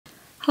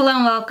Hello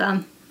and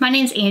welcome. My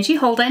name's Angie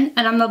Holden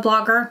and I'm the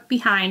blogger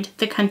behind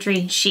The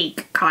Country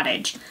Chic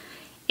Cottage.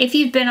 If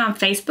you've been on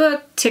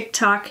Facebook,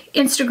 TikTok,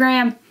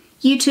 Instagram,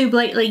 YouTube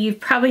lately,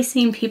 you've probably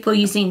seen people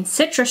using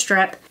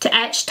Citristrip to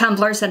etch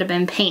tumblers that have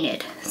been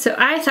painted. So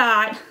I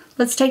thought,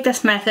 let's take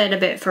this method a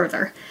bit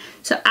further.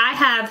 So I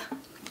have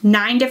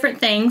 9 different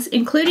things,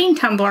 including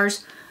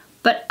tumblers,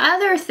 but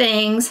other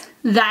things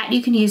that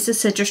you can use the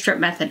Citristrip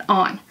method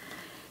on.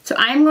 So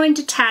I'm going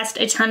to test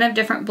a ton of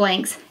different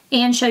blanks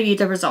and show you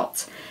the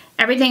results.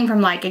 Everything from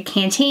like a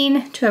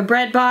canteen to a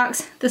bread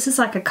box. This is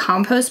like a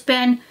compost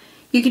bin.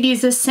 You could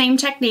use this same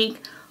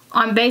technique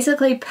on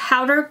basically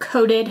powder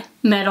coated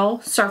metal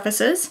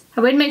surfaces.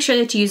 I would make sure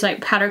that you use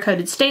like powder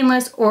coated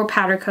stainless or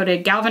powder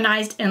coated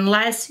galvanized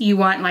unless you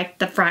want like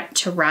the front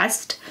to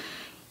rust.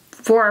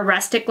 For a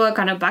rustic look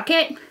on a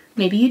bucket,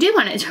 maybe you do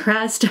want it to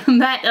rust,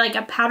 but like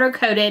a powder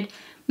coated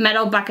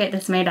metal bucket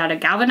that's made out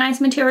of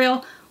galvanized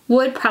material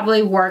would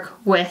probably work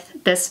with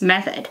this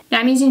method. Now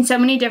I'm using so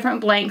many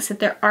different blanks that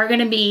there are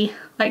going to be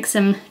like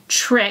some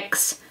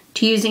tricks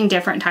to using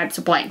different types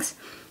of blanks,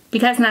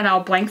 because not all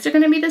blanks are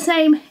going to be the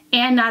same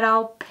and not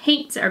all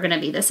paints are going to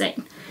be the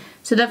same.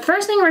 So the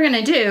first thing we're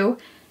going to do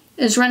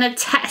is run a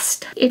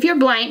test. If your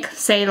blank,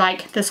 say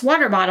like this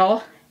water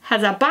bottle,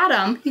 has a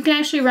bottom, you can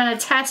actually run a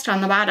test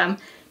on the bottom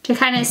to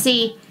kind of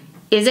see,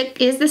 is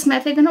this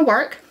method going to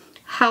work?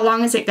 How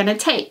long is it going to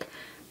take?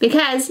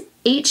 Because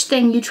each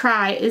thing you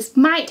try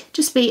might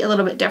just be a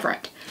little bit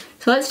different.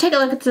 So let's take a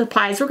look at the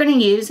supplies we're going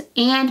to use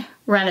and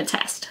run a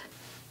test.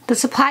 The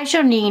supplies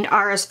you'll need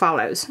are as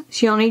follows.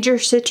 So you'll need your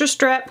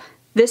Citristrip.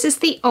 This is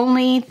the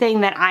only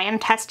thing that I am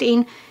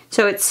testing.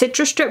 So it's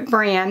Citristrip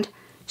brand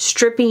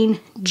stripping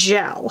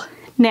gel.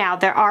 Now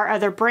there are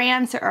other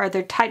brands, there are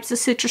other types of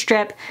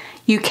Citristrip.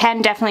 You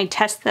can definitely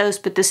test those,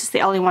 but this is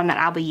the only one that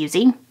I'll be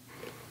using.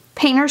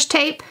 Painter's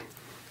tape,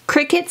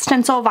 Cricut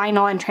stencil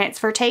vinyl and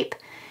transfer tape.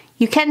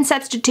 You can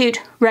substitute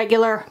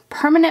regular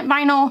permanent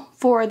vinyl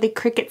for the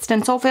Cricut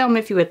stencil film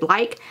if you would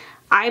like.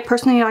 I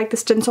personally like the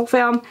stencil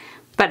film,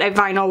 but a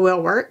vinyl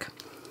will work.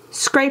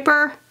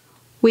 Scraper,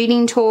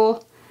 weeding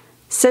tool,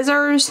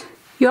 scissors.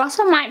 You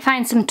also might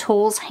find some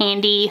tools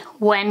handy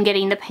when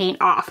getting the paint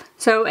off.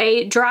 So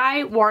a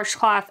dry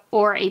washcloth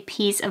or a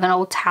piece of an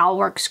old towel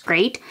works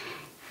great.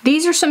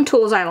 These are some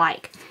tools I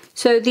like.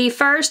 So the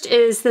first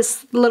is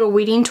this little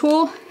weeding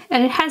tool,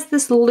 and it has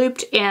this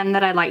looped end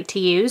that I like to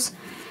use.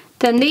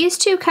 Then these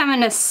two come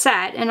in a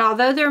set, and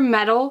although they're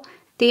metal,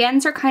 the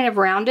ends are kind of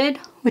rounded,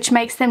 which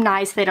makes them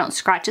nice. They don't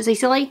scratch as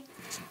easily.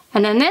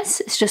 And then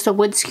this is just a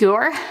wood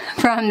skewer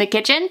from the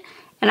kitchen,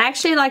 and I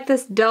actually like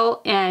this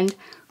dull end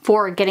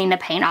for getting the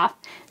paint off.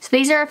 So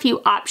these are a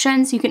few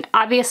options. You can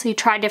obviously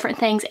try different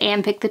things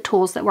and pick the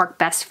tools that work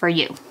best for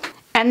you.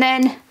 And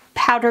then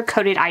powder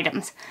coated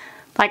items.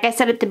 Like I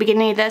said at the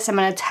beginning of this, I'm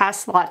going to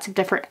test lots of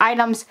different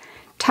items.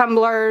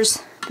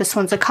 Tumblers, this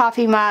one's a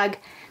coffee mug,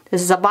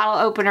 this is a bottle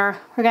opener.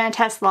 We're going to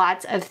test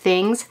lots of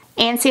things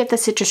and see if the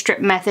Citristrip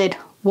method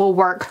will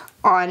work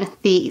on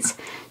these.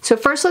 So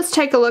first let's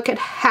take a look at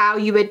how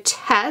you would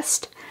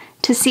test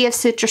to see if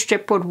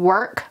Citristrip would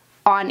work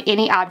on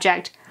any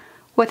object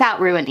without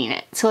ruining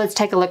it. So let's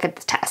take a look at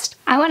the test.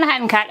 I went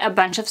ahead and cut a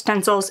bunch of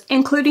stencils,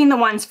 including the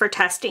ones for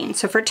testing.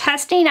 So for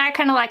testing, I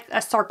kind of like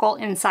a circle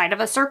inside of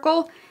a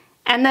circle.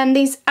 And then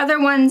these other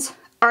ones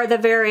are the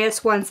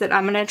various ones that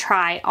I'm going to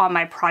try on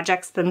my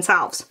projects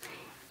themselves.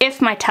 If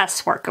my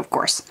tests work, of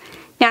course.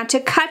 Now to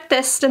cut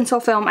this stencil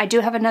film, I do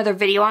have another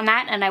video on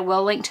that and I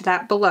will link to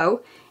that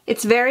below.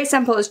 It's very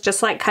simple, it's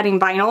just like cutting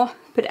vinyl,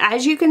 but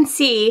as you can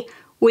see,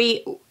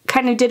 we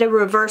kind of did a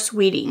reverse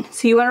weeding.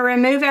 So you want to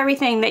remove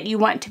everything that you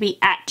want to be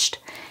etched.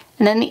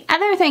 And then the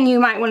other thing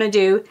you might want to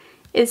do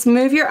is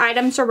move your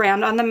items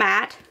around on the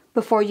mat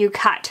before you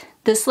cut.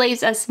 This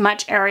leaves as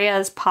much area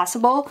as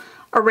possible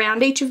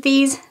around each of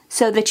these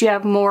so that you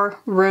have more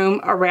room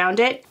around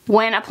it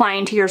when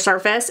applying to your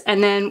surface.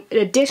 And then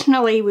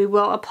additionally, we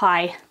will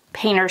apply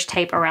painter's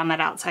tape around that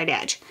outside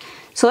edge.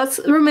 So let's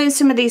remove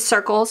some of these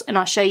circles and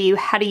I'll show you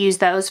how to use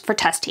those for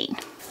testing.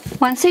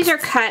 Once these are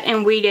cut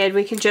and weeded,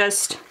 we can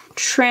just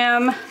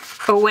trim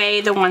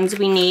away the ones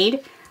we need.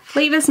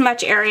 Leave as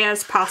much area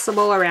as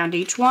possible around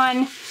each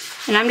one.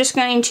 And I'm just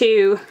going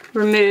to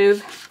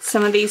remove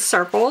some of these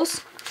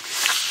circles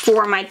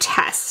for my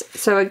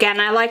tests. So again,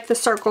 I like the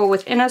circle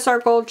within a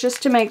circle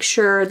just to make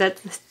sure that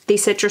the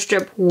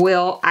Citristrip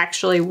will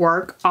actually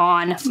work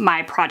on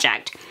my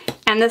project.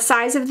 And the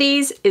size of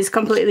these is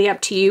completely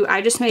up to you. I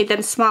just made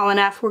them small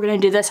enough. We're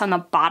going to do this on the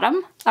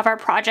bottom of our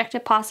project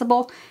if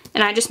possible.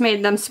 And I just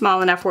made them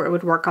small enough where it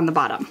would work on the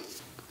bottom.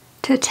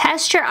 To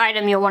test your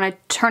item, you'll want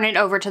to turn it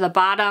over to the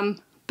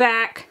bottom,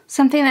 back,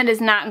 something that is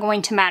not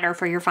going to matter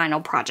for your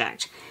final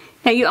project.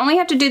 Now you only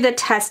have to do the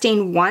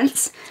testing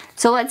once.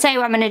 So let's say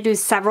I'm going to do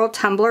several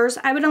tumblers.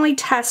 I would only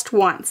test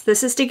once.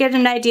 This is to get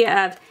an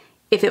idea of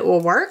if it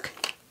will work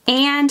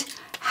and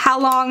how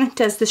long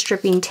does the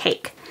stripping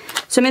take.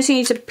 So I'm just going to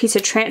use a piece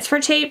of transfer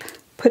tape,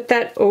 put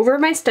that over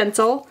my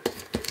stencil,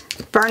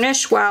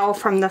 burnish well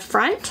from the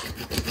front,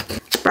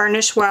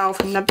 burnish well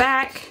from the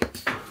back,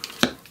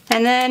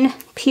 and then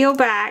peel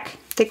back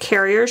the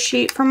carrier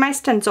sheet from my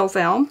stencil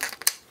film,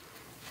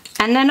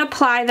 and then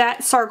apply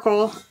that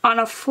circle on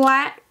a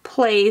flat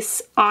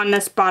place on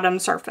this bottom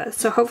surface.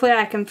 So hopefully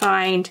I can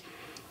find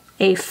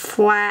a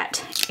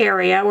flat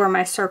area where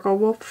my circle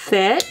will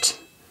fit.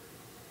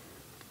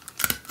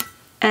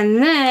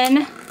 And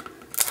then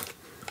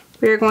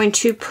we're going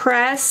to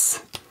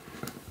press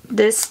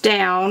this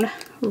down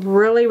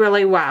really,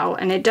 really well.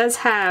 And it does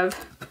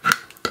have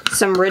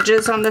some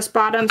ridges on this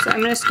bottom, so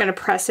I'm just going to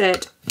press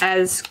it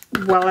as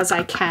well as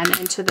I can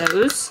into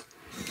those.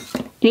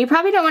 And you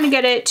probably don't want to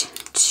get it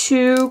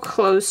too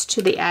close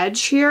to the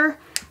edge here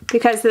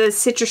because the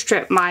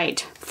Citristrip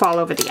might fall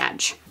over the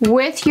edge.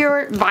 With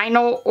your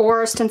vinyl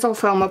or stencil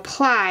film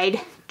applied,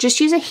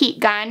 just use a heat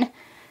gun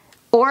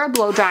or a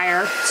blow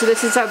dryer. So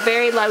this is a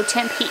very low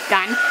temp heat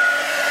gun.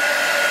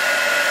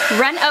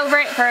 Run over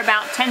it for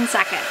about 10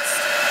 seconds.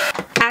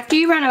 After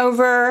you run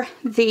over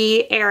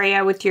the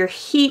area with your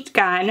heat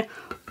gun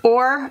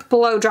or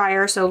blow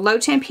dryer, so low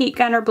temp heat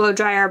gun or blow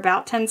dryer,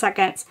 about 10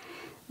 seconds,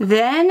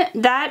 then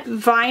that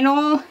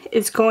vinyl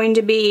is going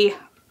to be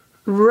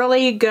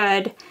really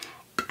good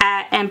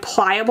and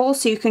pliable,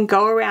 so you can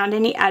go around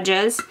any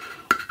edges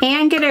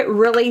and get it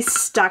really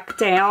stuck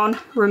down,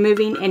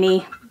 removing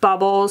any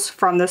bubbles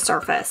from the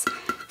surface.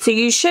 So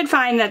you should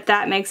find that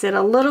that makes it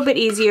a little bit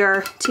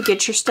easier to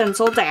get your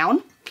stencil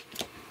down.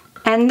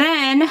 And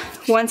then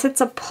once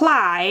it's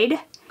applied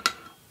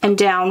and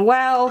down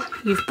well,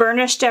 you've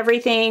burnished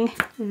everything,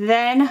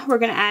 then we're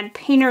going to add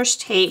painter's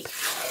tape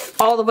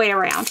all the way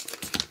around.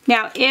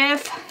 Now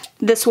if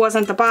this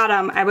wasn't the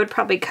bottom, I would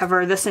probably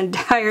cover this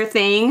entire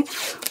thing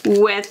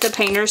with the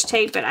painter's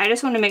tape, but I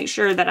just want to make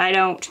sure that I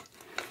don't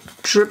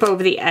drip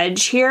over the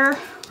edge here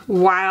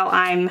while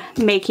I'm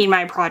making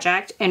my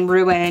project and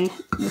ruin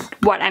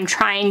what I'm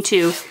trying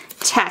to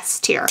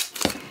test here.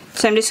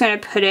 So I'm just going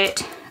to put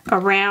it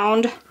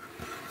around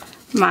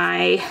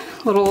my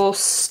little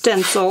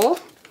stencil,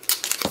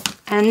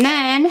 and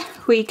then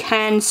we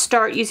can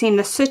start using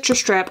the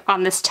Citristrip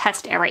on this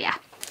test area.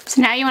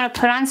 So now you want to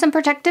put on some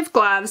protective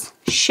gloves,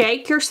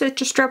 shake your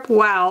Citristrip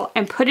well,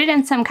 and put it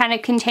in some kind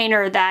of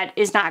container that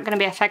is not going to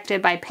be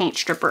affected by paint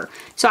stripper.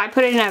 So I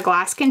put it in a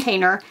glass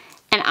container,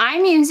 and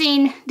I'm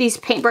using these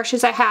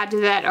paintbrushes I had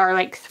that are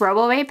like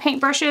throwaway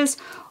paintbrushes,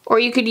 or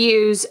you could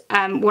use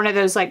one of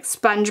those like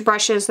sponge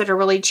brushes that are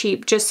really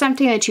cheap, just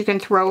something that you can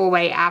throw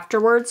away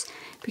afterwards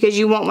because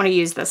you won't want to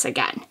use this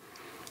again.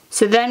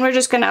 So then we're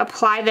just going to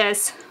apply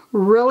this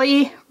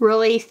really,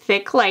 really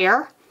thick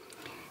layer,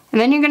 and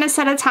then you're going to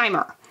set a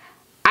timer.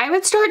 I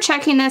would start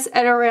checking this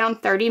at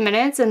around 30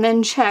 minutes and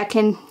then check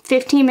in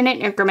 15-minute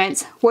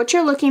increments. What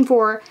you're looking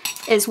for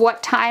is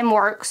what time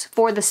works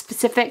for the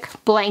specific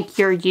blank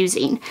you're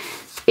using.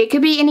 It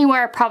could be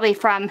anywhere probably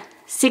from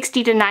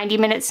 60 to 90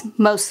 minutes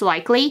most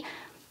likely,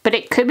 but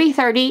it could be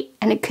 30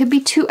 and it could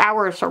be 2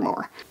 hours or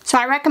more. So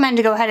I recommend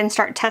to go ahead and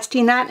start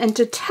testing that, and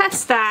to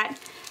test that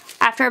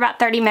after about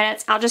 30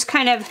 minutes, I'll just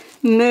kind of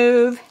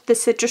move the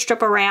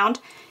Citristrip around,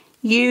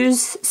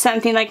 use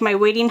something like my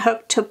weighting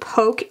hook to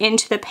poke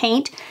into the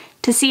paint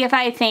to see if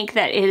I think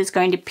that it is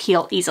going to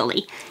peel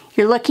easily.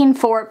 You're looking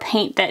for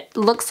paint that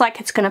looks like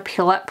it's going to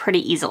peel up pretty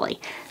easily.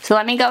 So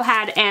let me go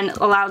ahead and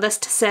allow this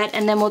to sit,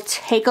 and then we'll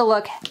take a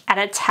look at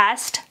a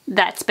test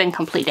that's been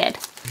completed.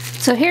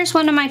 So here's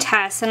one of my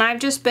tests, and I've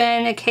just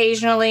been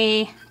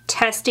occasionally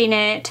testing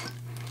it.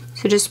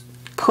 So just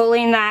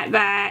pulling that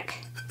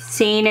back,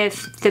 seeing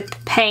if the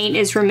paint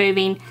is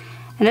removing.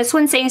 And this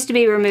one seems to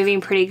be removing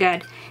pretty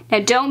good. Now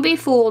don't be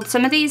fooled,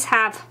 some of these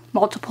have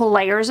multiple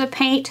layers of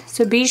paint,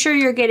 so be sure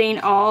you're getting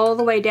all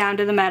the way down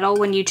to the metal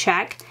when you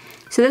check.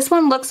 So this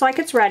one looks like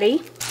it's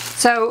ready.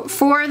 So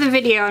for the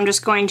video, I'm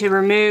just going to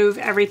remove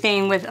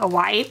everything with a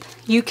wipe.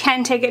 You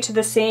can take it to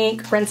the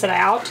sink, rinse it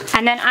out,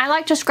 and then I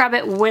like to scrub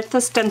it with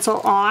the stencil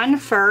on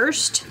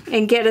first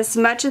and get as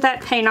much of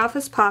that paint off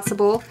as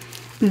possible,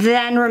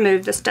 then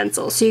remove the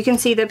stencil. So you can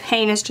see the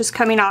paint is just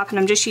coming off, and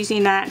I'm just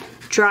using that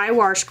dry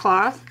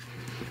washcloth.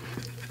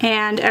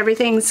 And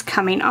everything's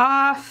coming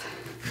off,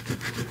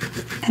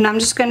 and I'm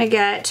just going to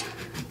get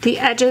the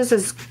edges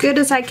as good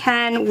as I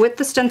can with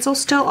the stencil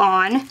still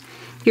on.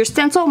 Your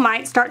stencil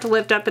might start to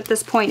lift up at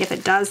this point. If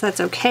it does, that's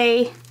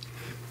okay.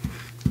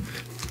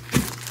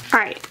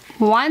 Alright,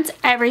 once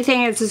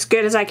everything is as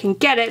good as I can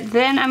get it,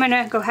 then I'm going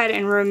to go ahead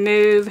and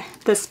remove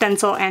the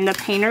stencil and the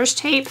painter's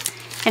tape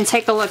and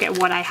take a look at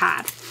what I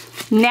have.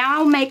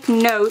 Now make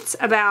notes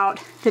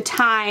about the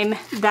time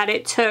that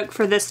it took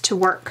for this to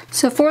work.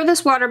 So for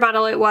this water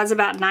bottle, it was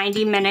about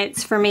 90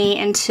 minutes for me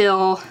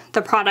until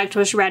the product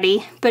was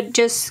ready, but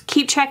just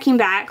keep checking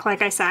back,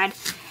 like I said.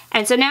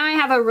 And so now I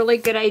have a really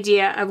good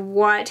idea of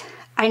what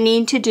I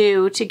need to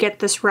do to get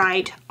this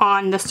right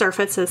on the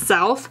surface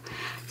itself.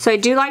 So I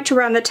do like to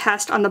run the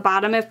test on the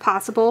bottom if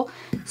possible,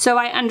 so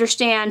I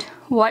understand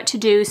what to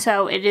do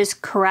so it is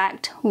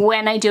correct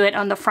when I do it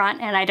on the front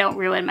and I don't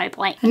ruin my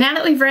blank. And now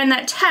that we've ran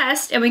that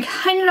test and we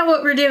kind of know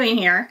what we're doing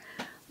here,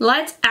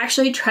 let's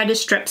actually try to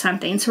strip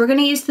something. So we're going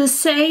to use the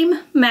same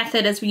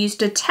method as we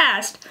used to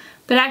test,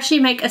 but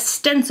actually make a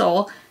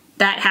stencil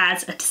that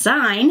has a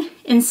design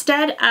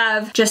instead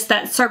of just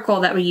that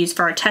circle that we use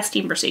for our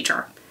testing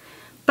procedure.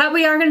 But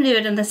we are going to do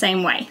it in the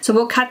same way. So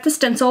we'll cut the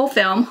stencil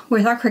film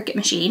with our Cricut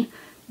machine,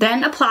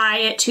 then apply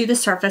it to the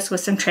surface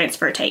with some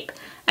transfer tape.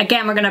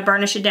 Again, we're going to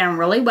burnish it down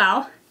really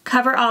well,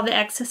 cover all the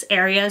excess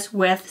areas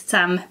with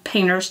some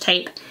painter's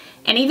tape,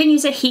 and even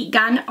use a heat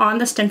gun on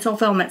the stencil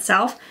film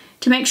itself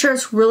to make sure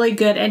it's really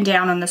good and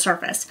down on the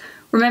surface.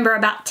 Remember,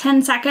 about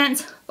 10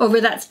 seconds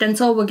over that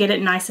stencil will get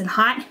it nice and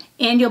hot,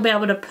 and you'll be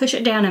able to push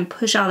it down and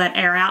push all that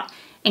air out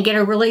and get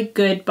a really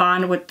good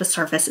bond with the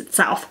surface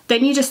itself.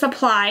 Then you just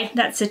apply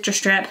that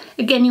Citristrip.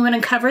 Again, you want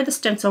to cover the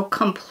stencil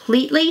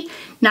completely,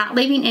 not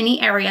leaving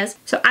any areas.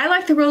 So I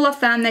like the rule of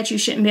thumb that you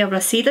shouldn't be able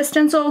to see the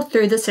stencil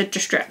through the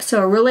Citristrip.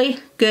 So a really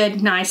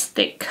good, nice,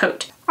 thick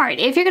coat. All right,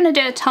 if you're going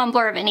to do a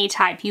tumbler of any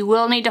type, you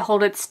will need to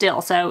hold it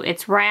still. So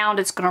it's round,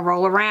 it's going to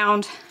roll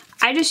around.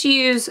 I just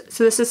use,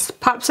 so this is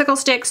popsicle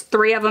sticks,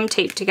 3 of them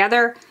taped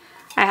together.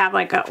 I have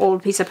like an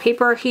old piece of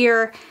paper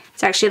here.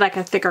 It's actually like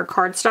a thicker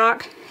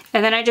cardstock.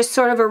 And then I just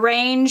sort of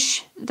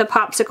arrange the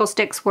popsicle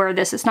sticks where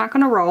this is not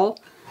going to roll.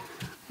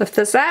 Lift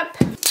this up,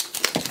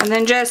 and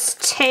then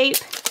just tape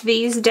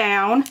these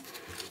down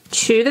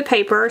to the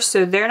paper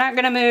so they're not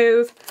going to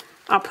move.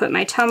 I'll put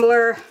my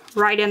tumbler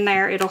right in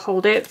there. It'll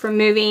hold it from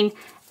moving.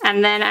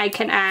 And then I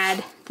can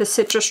add the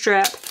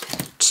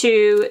Citristrip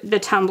to the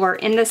tumbler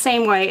in the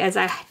same way as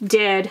I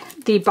did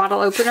the bottle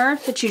opener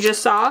that you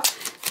just saw.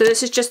 So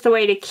this is just the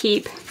way to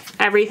keep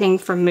everything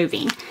from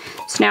moving.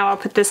 So now I'll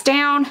put this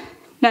down.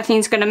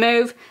 Nothing's gonna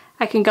move.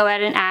 I can go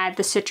ahead and add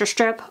the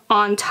Citristrip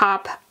on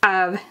top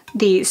of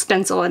the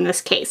stencil in this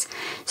case.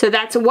 So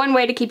that's one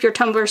way to keep your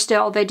tumbler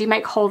still. They do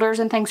make holders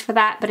and things for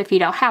that, but if you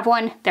don't have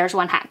one, there's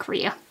one hack for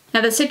you.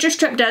 Now the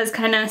Citristrip does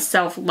kind of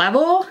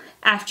self-level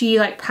after you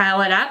like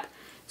pile it up.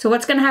 So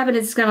what's gonna happen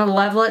is it's gonna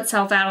level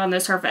itself out on the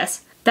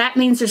surface. That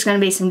means there's gonna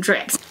be some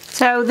drips.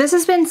 So this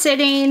has been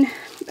sitting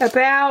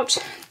about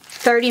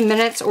 30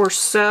 minutes or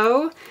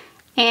so.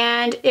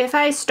 And if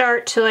I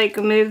start to like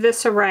move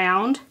this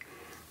around,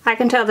 I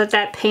can tell that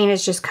that paint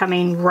is just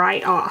coming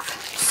right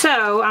off.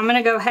 So I'm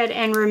gonna go ahead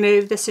and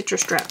remove the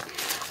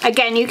Citristrip.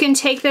 Again, you can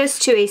take this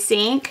to a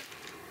sink,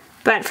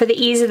 but for the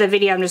ease of the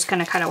video, I'm just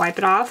gonna kind of wipe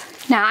it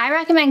off. Now I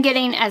recommend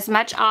getting as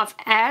much off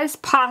as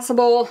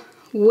possible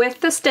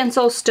with the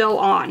stencil still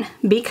on,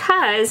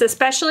 because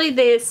especially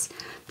this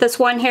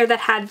one here that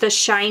had the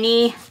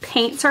shiny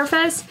paint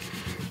surface,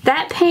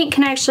 that paint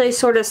can actually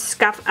sort of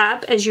scuff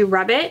up as you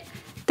rub it,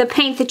 the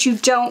paint that you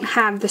don't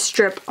have the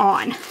strip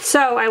on.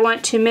 So I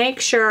want to make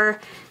sure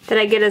that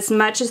I get as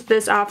much of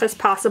this off as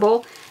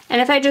possible.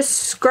 And if I just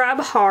scrub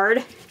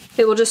hard,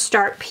 it will just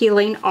start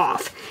peeling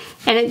off.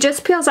 And it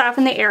just peels off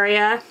in the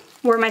area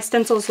where my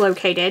stencil is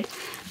located.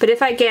 But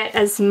if I get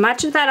as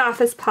much of that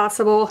off as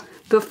possible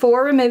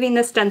before removing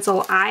the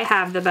stencil, I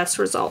have the best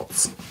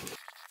results.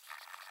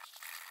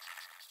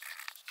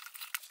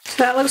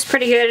 So that looks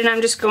pretty good, and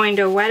I'm just going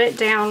to wet it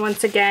down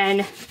once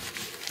again.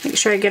 Make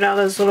sure I get all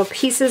those little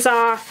pieces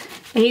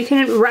off. And you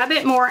can rub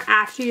it more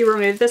after you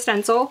remove the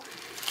stencil.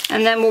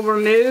 And then we'll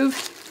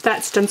remove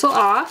that stencil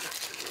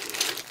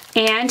off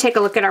and take a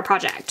look at our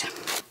project.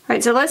 All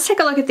right, so let's take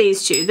a look at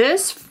these two.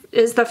 This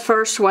is the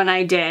first one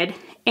I did,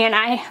 and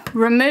I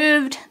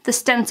removed the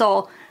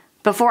stencil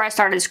before I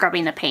started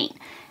scrubbing the paint.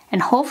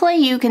 And hopefully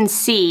you can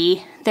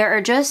see there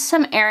are just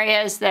some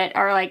areas that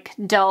are like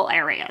dull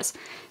areas.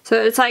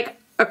 So it's like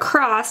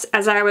across,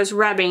 as I was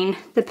rubbing,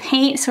 the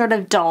paint sort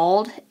of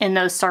dulled in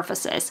those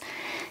surfaces.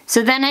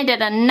 So then I did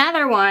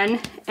another one,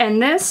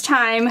 and this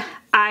time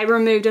I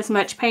removed as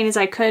much paint as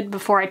I could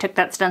before I took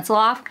that stencil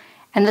off,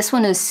 and this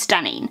one is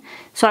stunning.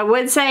 So I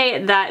would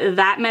say that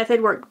that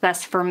method worked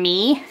best for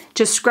me,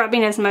 just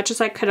scrubbing as much as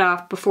I could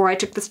off before I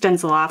took the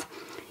stencil off,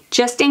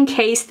 just in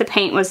case the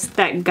paint was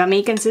that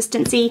gummy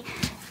consistency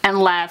and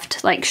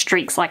left like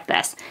streaks like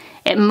this.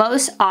 It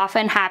most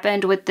often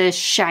happened with this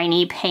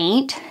shiny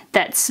paint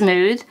that's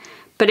smooth,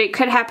 but it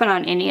could happen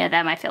on any of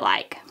them, I feel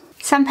like.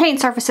 Some paint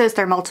surfaces,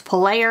 they're multiple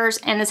layers,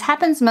 and this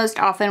happens most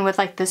often with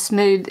like the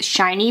smooth,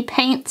 shiny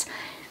paints.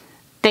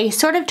 They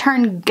sort of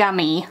turn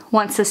gummy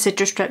once the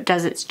Citristrip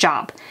does its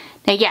job.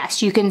 Now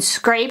yes, you can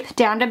scrape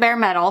down to bare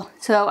metal,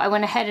 so I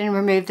went ahead and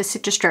removed the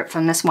Citristrip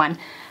from this one.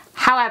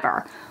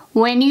 However,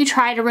 when you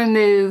try to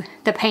remove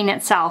the paint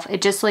itself,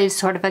 it just leaves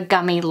sort of a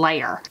gummy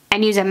layer.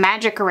 And use a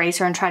magic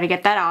eraser and try to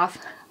get that off.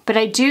 But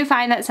I do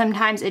find that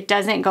sometimes it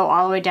doesn't go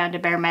all the way down to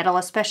bare metal,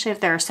 especially if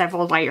there are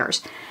several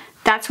layers.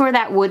 That's where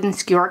that wooden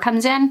skewer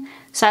comes in.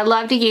 So I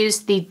love to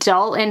use the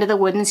dull end of the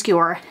wooden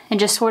skewer and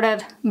just sort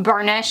of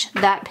burnish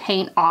that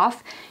paint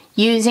off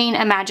using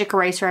a magic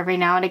eraser every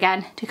now and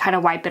again to kind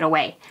of wipe it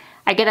away.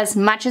 I get as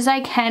much as I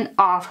can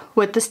off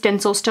with the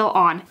stencil still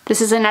on.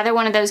 This is another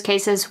one of those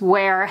cases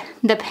where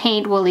the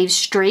paint will leave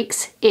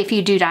streaks if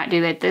you do not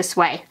do it this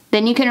way.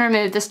 Then you can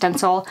remove the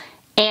stencil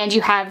and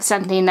you have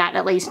something that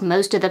at least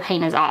most of the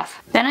paint is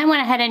off. Then I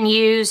went ahead and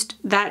used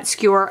that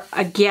skewer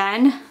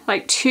again,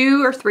 like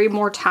 2 or 3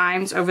 more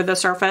times over the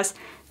surface.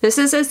 This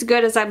is as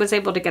good as I was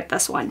able to get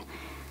this one.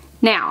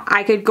 Now,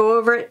 I could go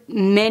over it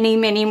many,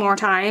 many more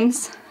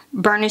times,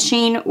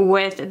 burnishing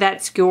with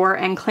that skewer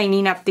and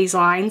cleaning up these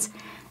lines.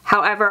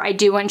 However, I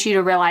do want you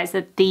to realize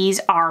that these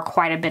are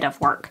quite a bit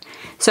of work.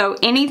 So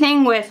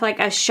anything with like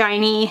a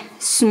shiny,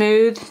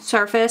 smooth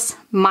surface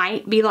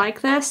might be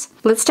like this.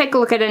 Let's take a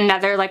look at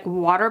another like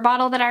water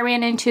bottle that I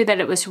ran into that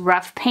it was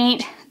rough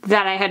paint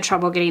that I had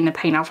trouble getting the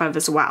paint off of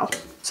as well.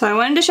 So I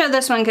wanted to show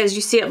this one because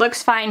you see it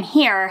looks fine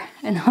here,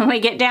 and when we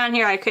get down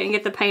here I couldn't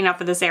get the paint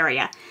off of this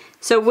area.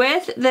 So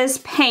with this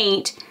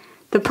paint,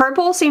 the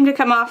purple seemed to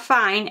come off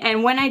fine,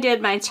 and when I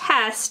did my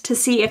test to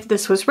see if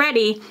this was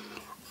ready,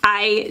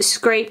 I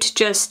scraped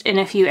just in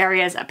a few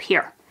areas up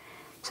here.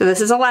 So this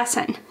is a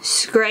lesson.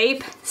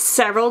 Scrape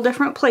several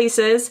different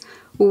places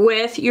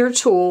with your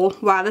tool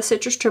while the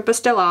Citristrip is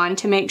still on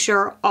to make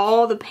sure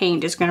all the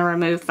paint is going to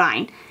remove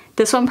fine.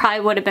 This one probably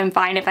would have been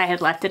fine if I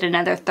had left it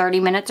another 30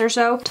 minutes or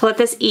so to let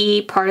this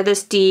E, part of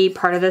this D,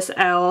 part of this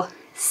L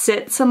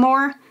sit some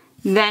more.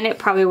 Then it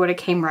probably would have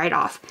came right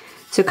off.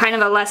 So kind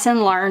of a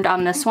lesson learned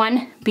on this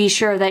one. Be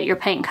sure that your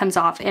paint comes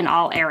off in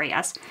all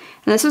areas.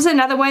 And this was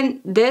another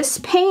one. This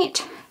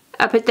paint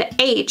up at the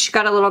H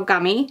got a little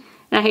gummy,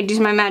 and I had to use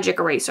my magic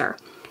eraser.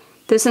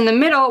 This in the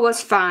middle was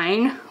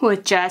fine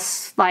with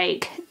just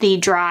like the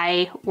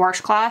dry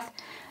washcloth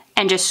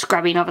and just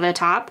scrubbing over the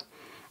top.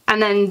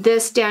 And then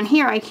this down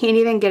here, I can't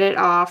even get it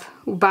off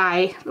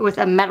with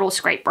a metal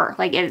scraper.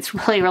 Like it's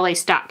really, really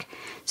stuck.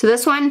 So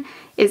this one,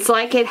 it's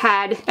like it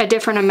had a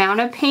different amount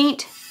of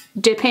paint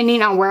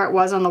depending on where it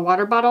was on the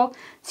water bottle.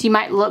 So you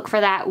might look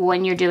for that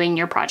when you're doing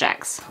your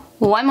projects.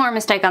 One more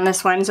mistake on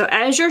this one. So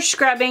as you're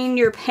scrubbing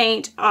your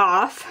paint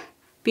off,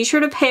 be sure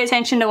to pay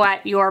attention to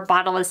what your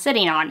bottle is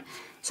sitting on.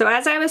 So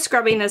as I was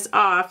scrubbing this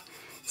off,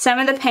 some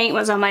of the paint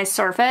was on my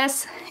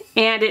surface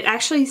and it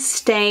actually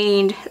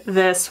stained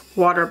this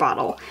water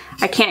bottle.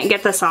 I can't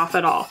get this off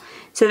at all.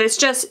 So that's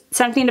just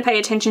something to pay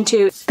attention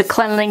to, the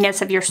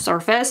cleanliness of your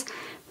surface,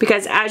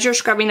 because as you're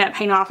scrubbing that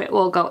paint off, it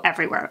will go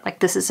everywhere. Like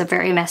this is a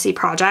very messy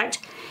project,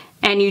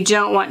 and you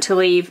don't want to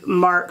leave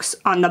marks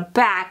on the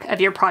back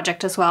of your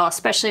project as well,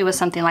 especially with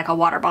something like a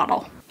water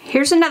bottle.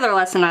 Here's another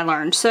lesson I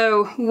learned.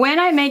 So when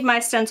I made my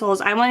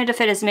stencils, I wanted to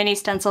fit as many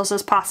stencils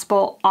as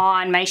possible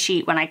on my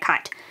sheet when I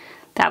cut.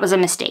 That was a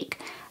mistake.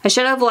 I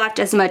should have left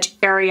as much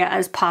area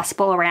as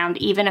possible around,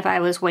 even if I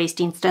was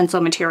wasting stencil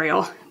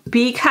material,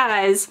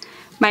 because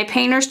my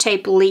painter's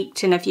tape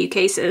leaked in a few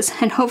cases,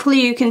 and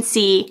hopefully you can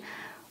see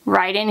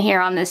right in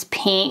here on this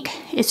pink,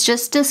 it's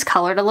just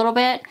discolored a little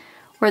bit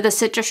where the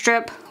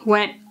Citristrip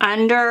went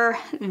under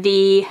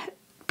the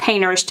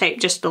painter's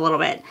tape just a little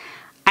bit.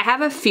 I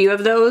have a few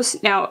of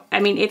those. Now, I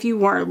mean, if you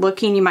weren't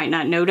looking, you might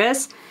not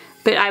notice,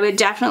 but I would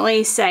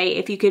definitely say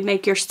if you could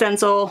make your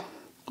stencil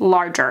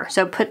larger.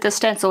 So put the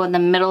stencil in the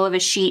middle of a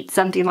sheet,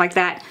 something like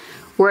that,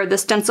 where the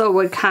stencil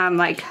would come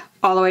like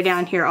all the way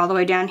down here, all the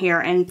way down here,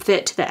 and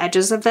fit to the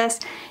edges of this.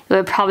 It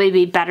would probably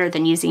be better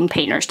than using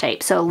painter's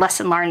tape. So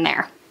lesson learned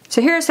there.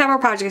 So here are several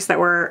projects that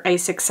were a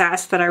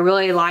success that I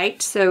really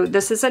liked. So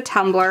this is a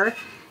tumbler.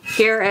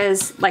 Here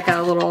is like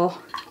a little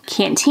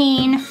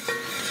canteen.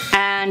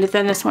 And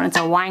then this one is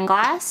a wine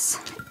glass.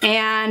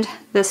 And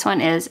this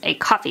one is a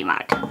coffee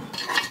mug.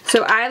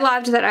 So I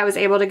loved that I was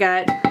able to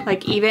get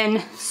like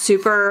even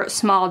super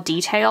small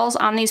details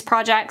on these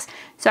projects.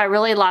 So I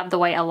really love the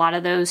way a lot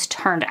of those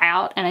turned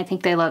out, and I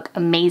think they look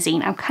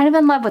amazing. I'm kind of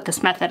in love with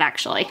this method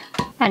actually.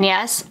 And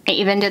yes, I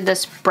even did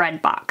this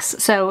bread box.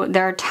 So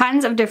there are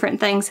tons of different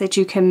things that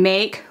you can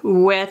make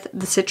with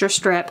the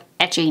Citristrip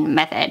etching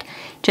method.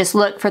 Just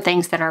look for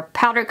things that are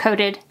powder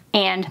coated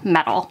and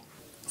metal.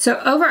 So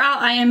overall,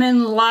 I am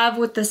in love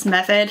with this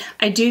method.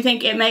 I do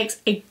think it makes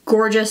a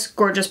gorgeous,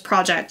 gorgeous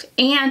project.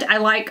 And I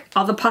like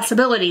all the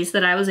possibilities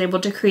that I was able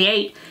to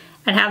create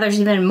and how there's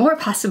even more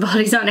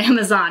possibilities on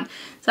Amazon.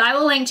 So I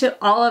will link to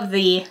all of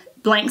the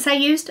blanks I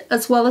used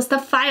as well as the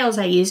files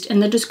I used in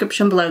the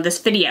description below this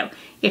video.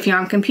 If you're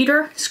on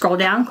computer, scroll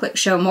down, click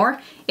show more.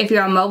 If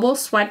you're on mobile,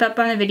 swipe up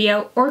on the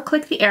video or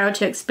click the arrow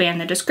to expand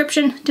the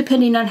description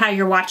depending on how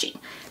you're watching.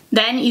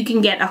 Then you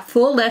can get a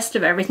full list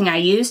of everything I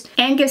used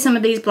and give some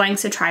of these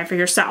blanks a try for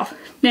yourself.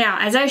 Now,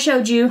 as I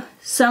showed you,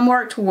 some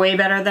worked way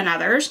better than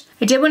others.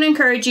 I did want to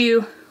encourage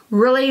you,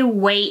 really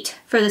wait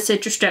for the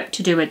Citristrip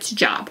to do its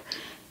job.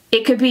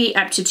 It could be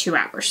up to 2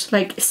 hours,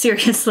 like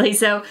seriously.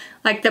 So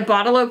like the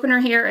bottle opener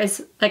here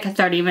is like a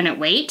 30-minute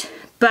wait,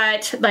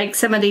 but like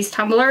some of these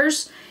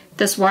tumblers,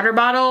 this water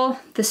bottle,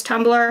 this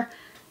tumbler,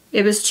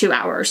 it was 2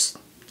 hours.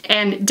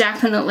 And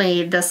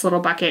definitely this little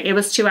bucket, it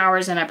was 2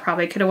 hours and I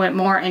probably could have went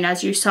more. And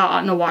as you saw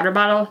on the water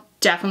bottle,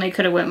 definitely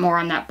could have went more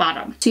on that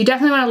bottom. So you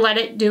definitely want to let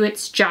it do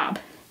its job.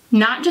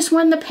 Not just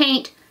when the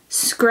paint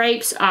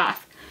scrapes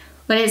off,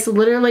 when it's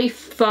literally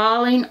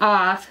falling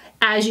off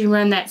as you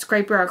run that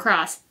scraper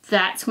across,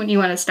 that's when you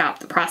want to stop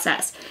the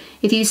process.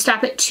 If you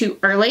stop it too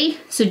early,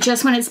 so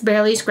just when it's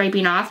barely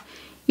scraping off,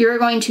 you're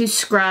going to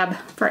scrub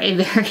for a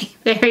very,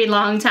 very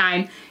long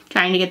time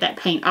trying to get that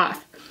paint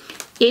off.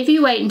 If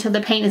you wait until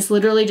the paint is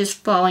literally just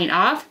falling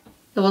off,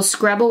 it will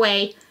scrub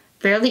away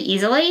fairly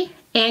easily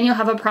and you'll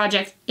have a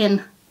project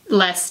in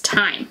less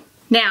time.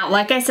 Now,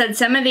 like I said,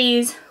 some of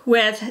these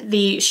with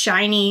the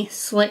shiny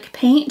slick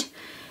paint,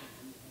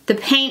 the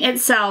paint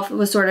itself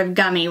was sort of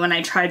gummy when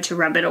I tried to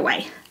rub it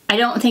away. I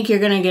don't think you're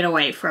gonna get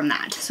away from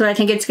that. So I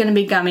think it's gonna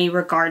be gummy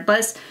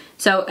regardless.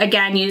 So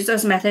again, use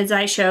those methods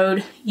I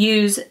showed.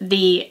 Use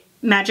the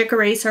magic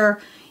eraser,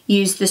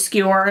 use the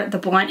skewer, the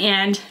blunt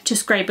end to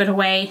scrape it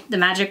away, the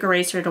magic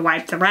eraser to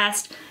wipe the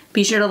rest.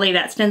 Be sure to leave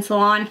that stencil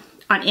on.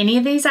 On any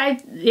of these,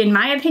 in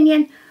my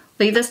opinion,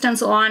 leave the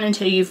stencil on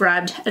until you've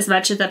rubbed as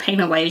much of the paint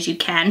away as you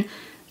can.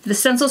 If the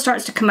stencil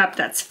starts to come up,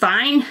 that's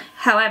fine.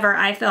 However,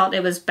 I felt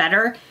it was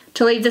better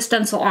to leave the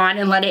stencil on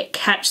and let it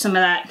catch some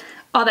of that,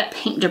 all that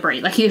paint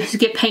debris. Like, you just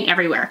get paint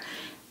everywhere.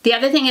 The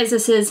other thing is,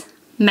 this is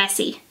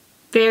messy.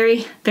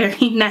 Very,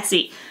 very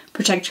messy.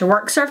 Protect your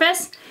work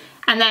surface.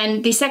 And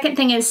then the second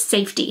thing is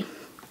safety.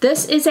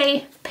 This is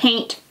a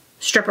paint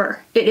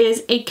stripper. It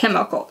is a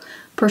chemical.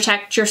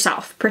 Protect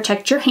yourself.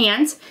 Protect your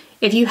hands.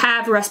 If you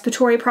have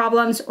respiratory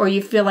problems or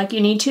you feel like you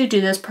need to,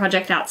 do this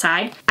project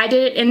outside. I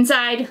did it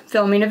inside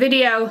filming a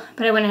video,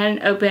 but I went ahead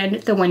and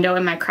opened the window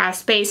in my craft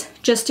space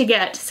just to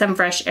get some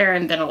fresh air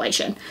and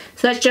ventilation.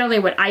 So that's generally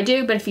what I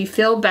do, but if you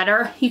feel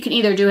better, you can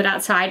either do it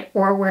outside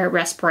or wear a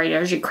respirator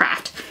as you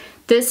craft.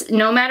 This,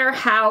 no matter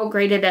how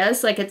great it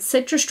is, like it's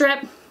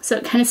Citristrip, so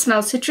it kind of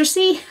smells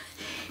citrusy.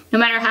 No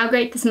matter how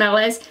great the smell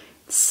is,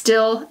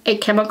 still a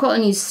chemical,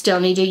 and you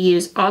still need to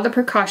use all the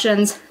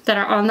precautions that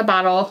are on the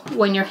bottle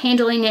when you're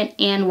handling it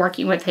and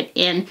working with it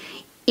in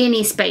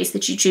any space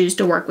that you choose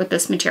to work with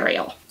this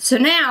material. So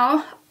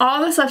now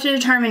all that's left to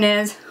determine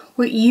is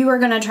what you are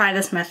going to try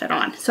this method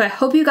on. So I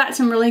hope you got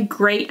some really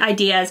great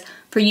ideas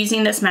for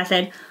using this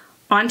method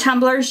on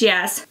tumblers,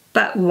 yes,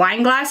 but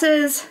wine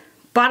glasses,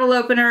 bottle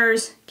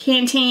openers,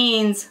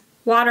 canteens,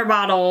 water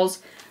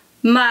bottles,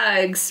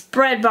 mugs,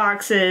 bread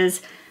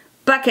boxes,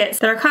 buckets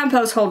that are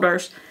compost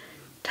holders.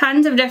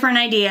 Tons of different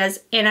ideas,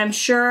 and I'm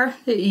sure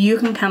that you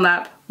can come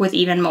up with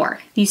even more.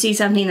 If you see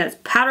something that's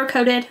powder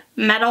coated,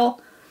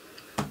 metal,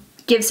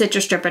 give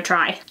Citristrip a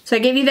try. So I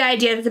gave you the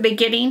idea at the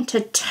beginning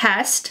to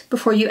test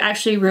before you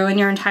actually ruin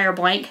your entire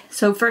blank.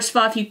 So first of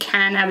all, if you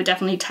can, I would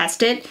definitely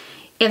test it.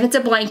 If it's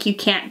a blank you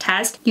can't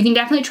test, you can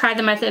definitely try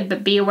the method,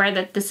 but be aware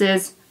that this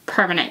is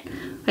permanent.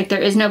 Like, there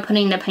is no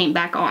putting the paint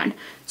back on.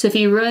 So if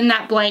you ruin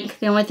that blank,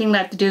 the only thing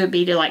left to do would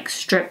be to like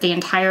strip the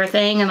entire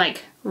thing and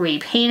like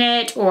repaint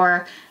it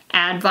or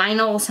add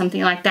vinyl,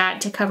 something like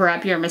that to cover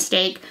up your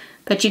mistake,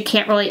 but you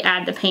can't really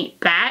add the paint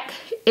back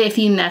if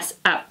you mess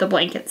up the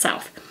blank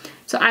itself.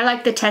 So I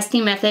like the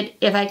testing method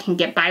if I can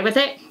get by with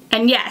it.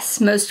 And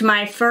yes, most of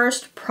my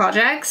first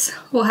projects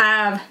will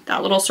have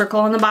that little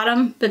circle on the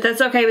bottom, but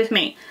that's okay with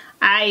me.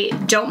 I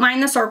don't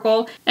mind the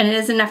circle, and it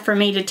is enough for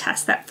me to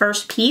test that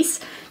first piece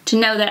to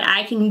know that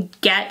I can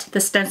get the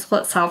stencil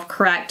itself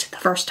correct the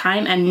first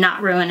time and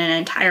not ruin an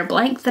entire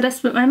blank that I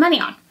spent my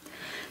money on.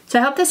 So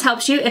I hope this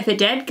helps you. If it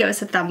did, give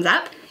us a thumbs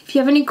up. If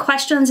you have any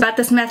questions about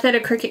this method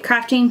of Cricut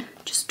crafting,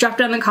 just drop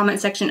it in the comment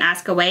section,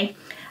 ask away.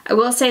 I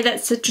will say that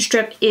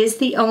Citristrip is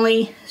the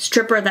only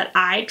stripper that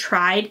I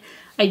tried.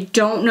 I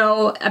don't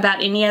know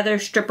about any other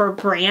stripper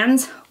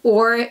brands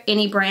or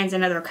any brands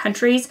in other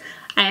countries.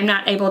 I am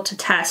not able to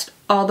test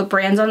all the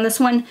brands on this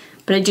one,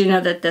 but I do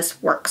know that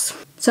this works.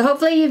 So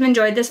hopefully you've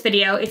enjoyed this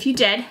video. If you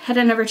did, head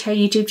on over to our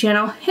YouTube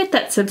channel, hit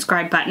that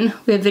subscribe button.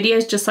 We have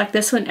videos just like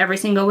this one every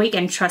single week,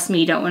 and trust me,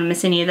 you don't want to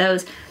miss any of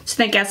those. So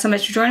thank you guys so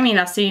much for joining me, and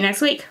I'll see you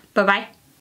next week. Bye-bye.